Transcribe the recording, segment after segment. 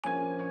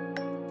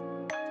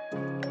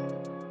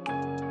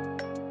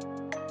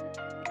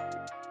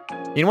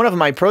In one of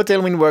my Pro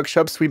Tailwind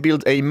workshops, we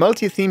built a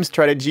multi-theme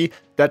strategy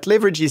that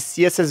leverages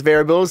CSS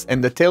variables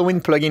and the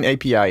Tailwind plugin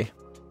API.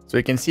 So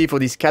you can see for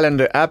this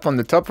calendar app on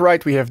the top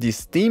right, we have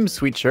this theme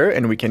switcher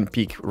and we can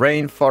pick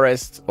rain,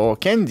 forest or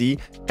candy,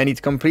 and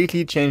it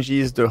completely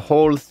changes the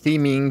whole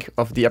theming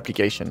of the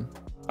application.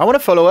 I want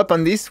to follow up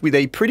on this with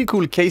a pretty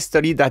cool case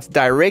study that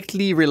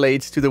directly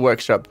relates to the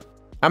workshop.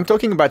 I'm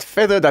talking about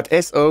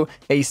Feather.so,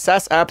 a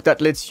SaaS app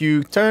that lets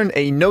you turn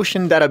a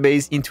Notion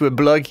database into a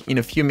blog in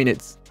a few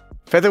minutes.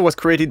 Feather was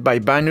created by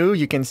Banu,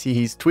 you can see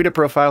his Twitter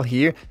profile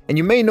here, and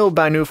you may know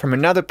Banu from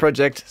another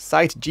project,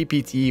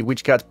 SiteGPT,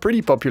 which got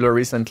pretty popular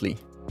recently.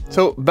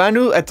 So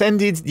Banu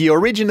attended the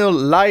original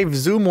live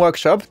Zoom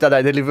workshop that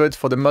I delivered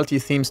for the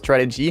multi-theme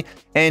strategy,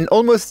 and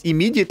almost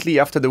immediately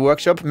after the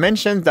workshop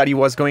mentioned that he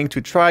was going to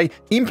try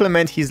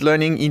implement his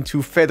learning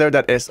into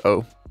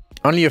Feather.so.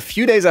 Only a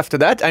few days after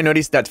that, I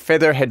noticed that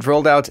Feather had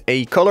rolled out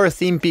a color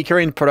theme picker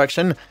in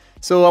production,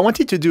 so I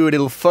wanted to do a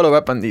little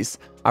follow-up on this.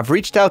 I've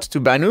reached out to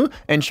Banu,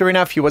 and sure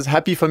enough, he was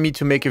happy for me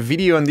to make a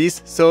video on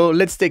this, so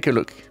let's take a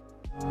look.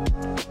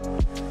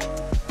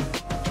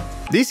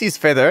 This is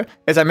Feather.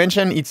 As I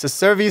mentioned, it's a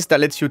service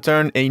that lets you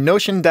turn a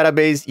Notion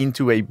database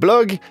into a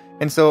blog,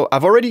 and so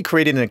I've already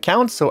created an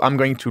account, so I'm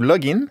going to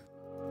log in.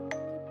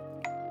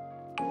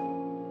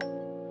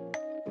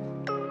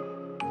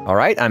 All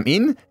right, I'm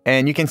in,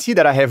 and you can see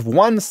that I have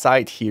one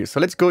site here. So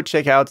let's go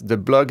check out the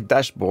blog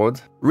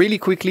dashboard. Really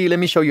quickly, let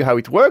me show you how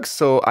it works.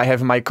 So I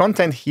have my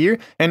content here,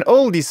 and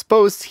all these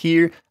posts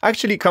here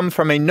actually come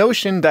from a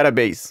Notion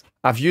database.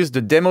 I've used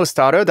the demo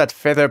starter that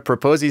Feather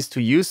proposes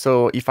to use.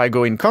 So if I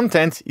go in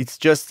content, it's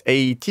just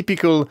a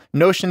typical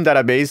Notion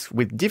database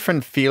with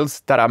different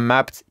fields that are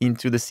mapped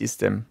into the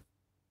system.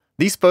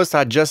 These posts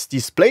are just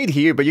displayed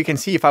here, but you can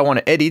see if I want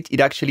to edit, it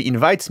actually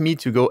invites me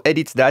to go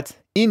edit that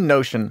in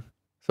Notion.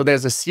 So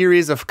there's a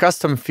series of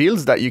custom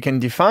fields that you can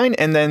define,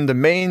 and then the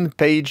main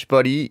page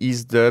body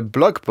is the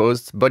blog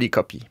post body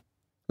copy.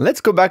 Let's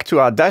go back to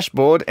our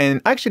dashboard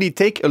and actually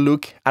take a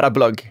look at a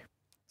blog.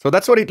 So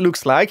that's what it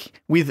looks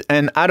like with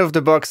an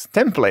out-of-the-box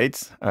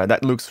template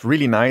that looks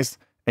really nice,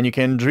 and you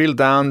can drill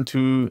down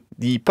to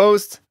the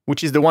post,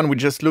 which is the one we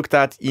just looked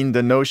at in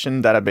the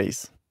Notion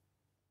database.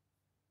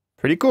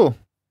 Pretty cool.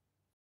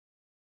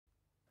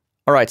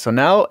 All right, so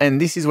now, and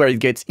this is where it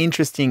gets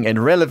interesting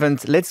and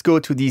relevant, let's go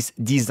to this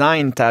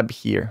design tab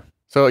here.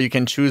 So you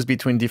can choose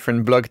between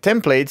different blog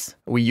templates.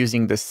 We're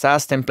using the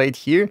SaaS template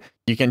here.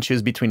 You can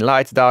choose between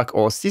light, dark,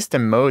 or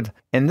system mode.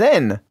 And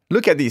then,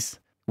 look at this.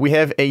 We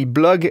have a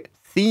blog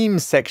theme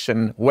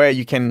section where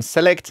you can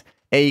select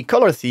a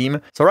color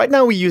theme. So right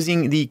now we're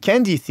using the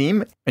candy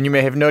theme, and you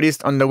may have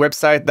noticed on the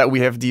website that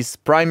we have this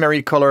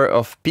primary color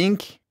of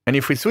pink. And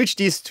if we switch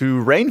this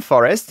to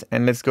rainforest,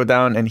 and let's go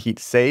down and hit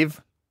save.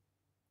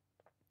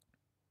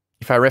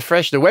 If I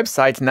refresh the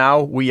website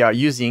now, we are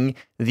using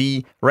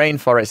the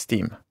rainforest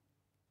theme.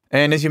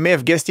 And as you may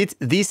have guessed it,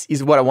 this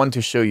is what I want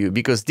to show you,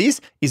 because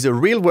this is a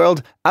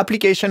real-world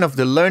application of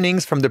the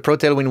learnings from the Pro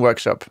Tailwind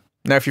workshop.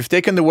 Now, if you've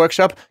taken the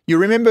workshop, you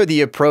remember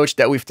the approach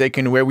that we've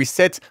taken where we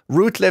set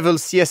root-level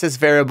CSS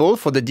variable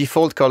for the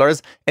default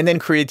colors and then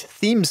create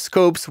theme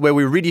scopes where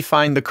we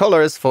redefine the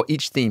colors for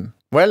each theme.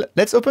 Well,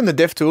 let's open the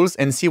DevTools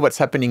and see what's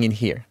happening in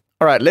here.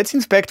 All right, let's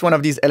inspect one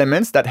of these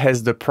elements that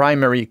has the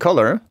primary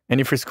color.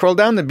 And if we scroll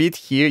down a bit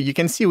here, you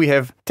can see we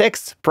have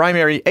text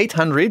primary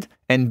 800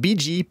 and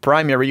BG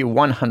primary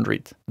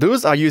 100.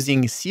 Those are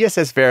using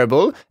CSS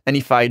variable. And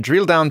if I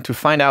drill down to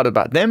find out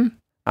about them,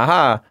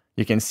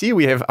 you can see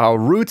we have our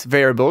root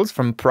variables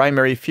from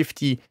primary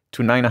 50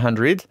 to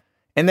 900.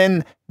 And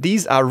then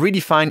these are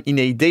redefined in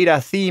a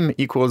data theme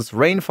equals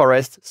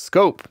rainforest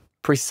scope,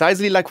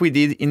 precisely like we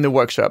did in the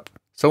workshop.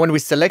 So when we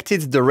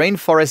selected the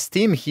rainforest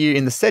theme here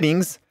in the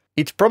settings,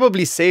 it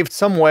probably saved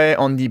somewhere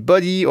on the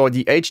body or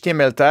the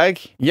HTML tag.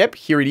 Yep,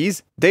 here it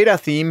is, data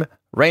theme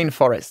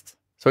rainforest.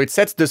 So it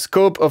sets the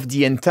scope of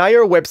the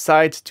entire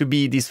website to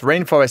be this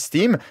rainforest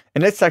theme.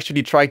 And let's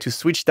actually try to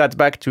switch that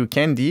back to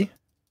candy.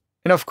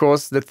 And of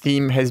course, the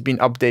theme has been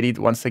updated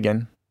once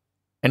again.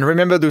 And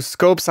remember, those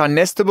scopes are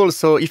nestable.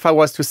 So if I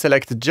was to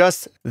select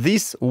just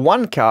this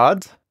one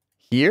card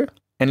here,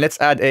 and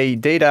let's add a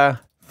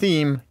data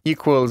theme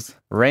equals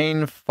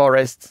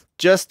rainforest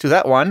just to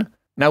that one.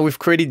 Now we've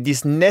created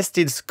this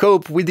nested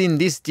scope within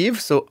this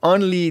div, so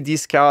only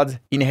this card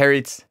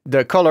inherits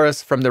the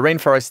colors from the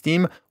rainforest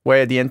theme,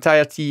 where the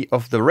entirety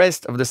of the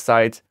rest of the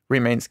site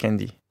remains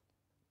candy.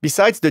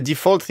 Besides the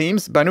default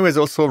themes, Banu has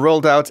also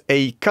rolled out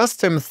a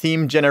custom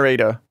theme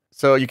generator.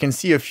 So you can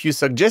see a few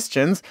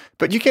suggestions,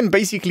 but you can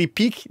basically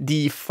pick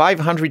the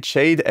 500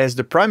 shade as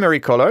the primary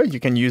color.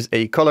 You can use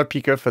a color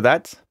picker for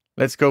that.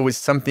 Let's go with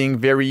something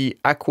very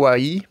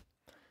aqua-y,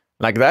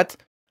 like that.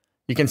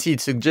 You can see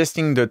it's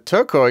suggesting the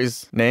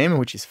turquoise name,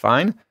 which is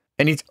fine.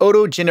 And it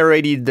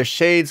auto-generated the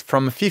shades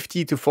from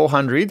 50 to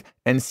 400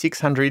 and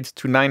 600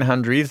 to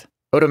 900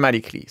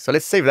 automatically. So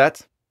let's save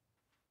that.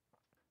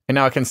 And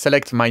now I can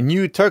select my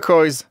new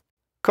turquoise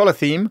color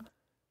theme.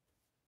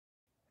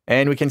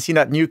 And we can see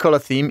that new color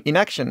theme in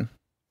action.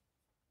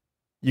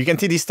 You can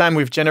see this time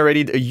we've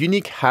generated a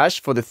unique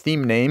hash for the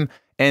theme name.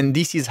 and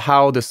this is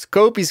how the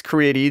scope is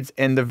created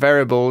and the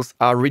variables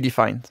are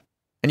redefined.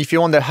 And if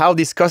you wonder how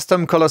this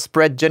custom color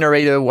spread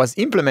generator was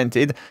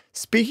implemented,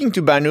 speaking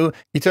to Banu,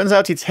 it turns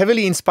out it's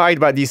heavily inspired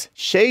by this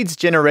Shades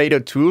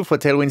Generator tool for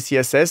Tailwind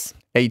CSS,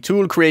 a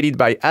tool created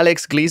by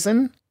Alex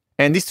Gleason.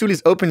 And this tool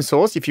is open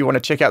source. If you want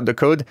to check out the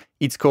code,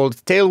 it's called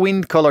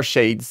Tailwind Color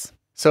Shades.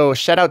 So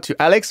shout out to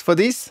Alex for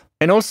this.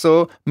 And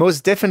also,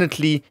 most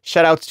definitely,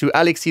 shout out to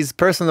Alex's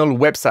personal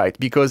website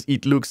because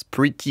it looks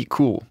pretty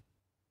cool.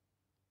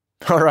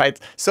 All right,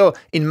 so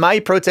in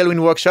my Pro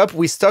Tailwind workshop,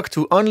 we stuck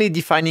to only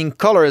defining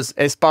colors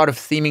as part of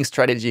theming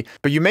strategy.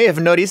 But you may have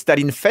noticed that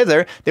in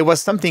Feather, there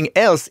was something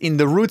else in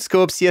the root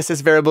scope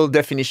CSS variable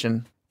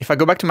definition. If I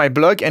go back to my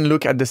blog and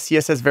look at the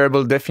CSS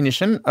variable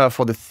definition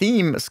for the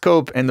theme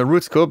scope and the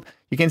root scope,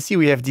 you can see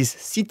we have this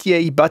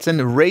CTA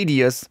button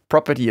radius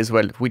property as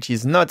well, which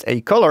is not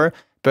a color,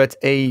 but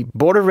a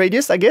border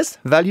radius, I guess,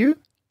 value.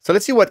 So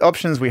let's see what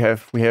options we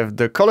have. We have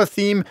the color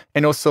theme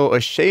and also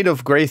a shade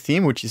of gray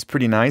theme, which is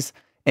pretty nice.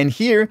 And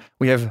here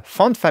we have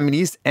font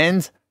families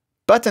and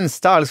button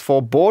styles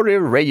for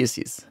border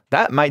radiuses.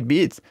 That might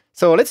be it.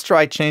 So let's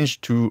try change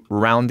to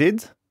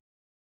rounded.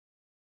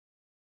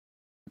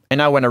 And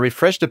now when I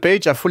refresh the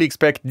page, I fully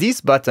expect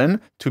this button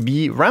to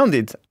be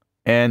rounded.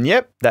 And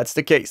yep, that's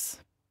the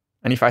case.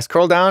 And if I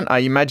scroll down, I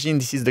imagine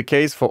this is the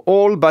case for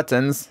all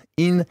buttons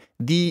in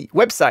the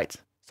website.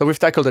 So we've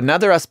tackled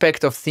another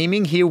aspect of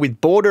theming here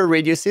with border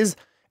radiuses.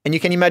 And you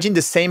can imagine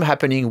the same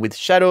happening with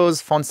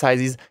shadows, font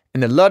sizes,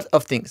 and a lot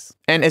of things.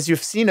 And as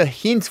you've seen a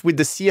hint with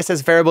the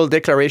CSS variable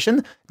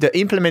declaration, the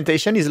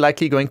implementation is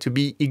likely going to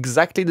be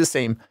exactly the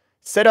same.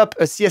 Set up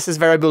a CSS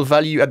variable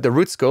value at the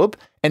root scope,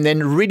 and then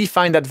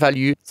redefine that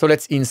value. So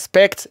let's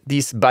inspect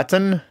this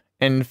button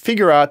and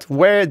figure out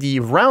where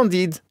the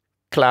rounded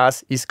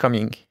class is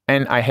coming.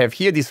 And I have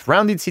here this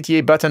rounded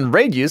CTA button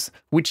radius,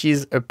 which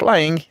is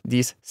applying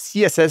this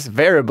CSS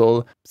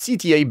variable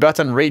CTA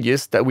button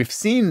radius that we've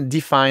seen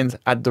defined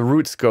at the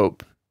root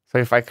scope. So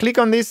if I click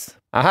on this,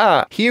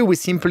 here we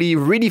simply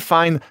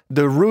redefine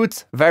the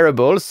root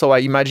variable. So I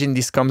imagine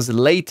this comes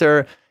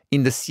later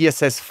in the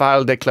CSS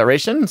file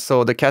declaration.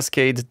 So the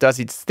cascade does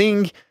its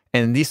thing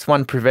and this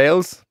one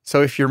prevails.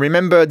 So if you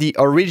remember, the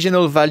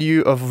original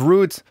value of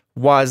root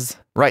was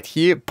right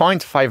here,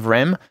 0.5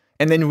 rem.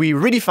 And then we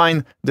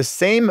redefine the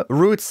same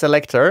root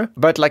selector,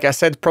 but like I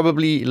said,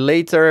 probably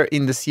later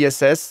in the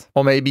CSS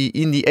or maybe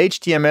in the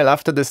HTML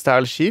after the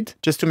style sheet,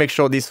 just to make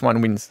sure this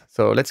one wins.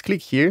 So let's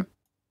click here.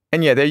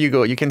 And yeah, there you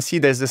go. You can see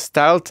there's a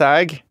style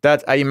tag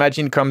that I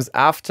imagine comes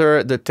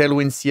after the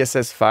Tailwind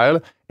CSS file.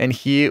 And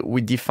here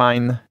we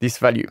define this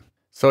value.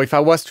 So if I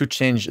was to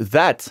change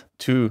that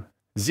to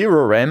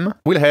 0 rem,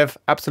 we'll have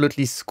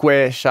absolutely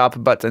square,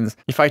 sharp buttons.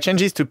 If I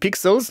change this to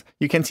pixels,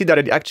 you can see that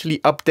it actually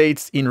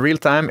updates in real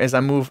time as I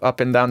move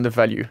up and down the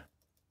value.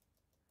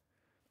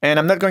 And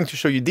I'm not going to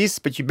show you this,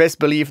 but you best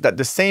believe that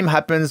the same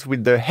happens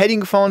with the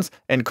heading fonts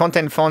and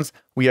content fonts.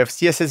 We have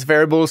CSS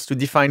variables to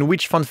define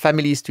which font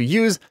families to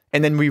use,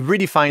 and then we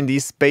redefine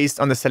this based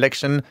on the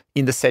selection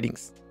in the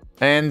settings.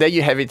 And there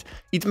you have it.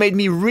 It made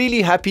me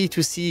really happy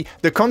to see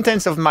the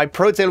contents of my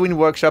Pro Tailwind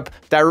workshop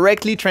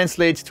directly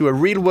translate to a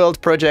real-world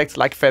project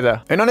like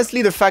Feather. And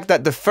honestly, the fact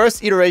that the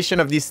first iteration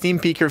of this theme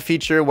picker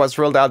feature was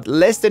rolled out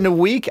less than a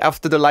week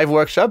after the live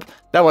workshop,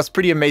 that was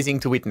pretty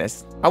amazing to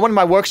witness. I want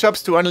my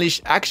workshops to unleash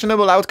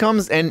actionable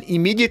outcomes and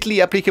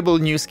immediately applicable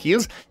new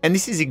skills, and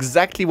this is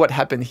exactly what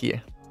happened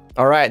here.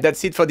 Alright,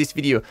 that's it for this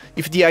video.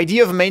 If the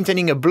idea of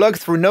maintaining a blog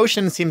through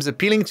Notion seems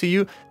appealing to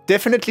you,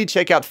 definitely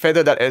check out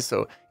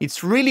feather.so.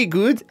 It's really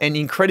good and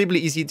incredibly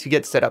easy to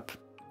get set up.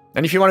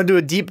 And if you want to do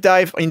a deep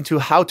dive into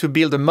how to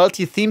build a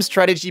multi-theme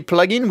strategy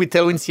plugin with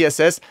Tailwind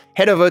CSS,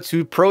 head over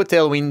to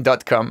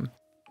protailwind.com.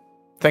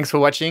 Thanks for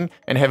watching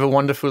and have a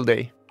wonderful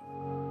day.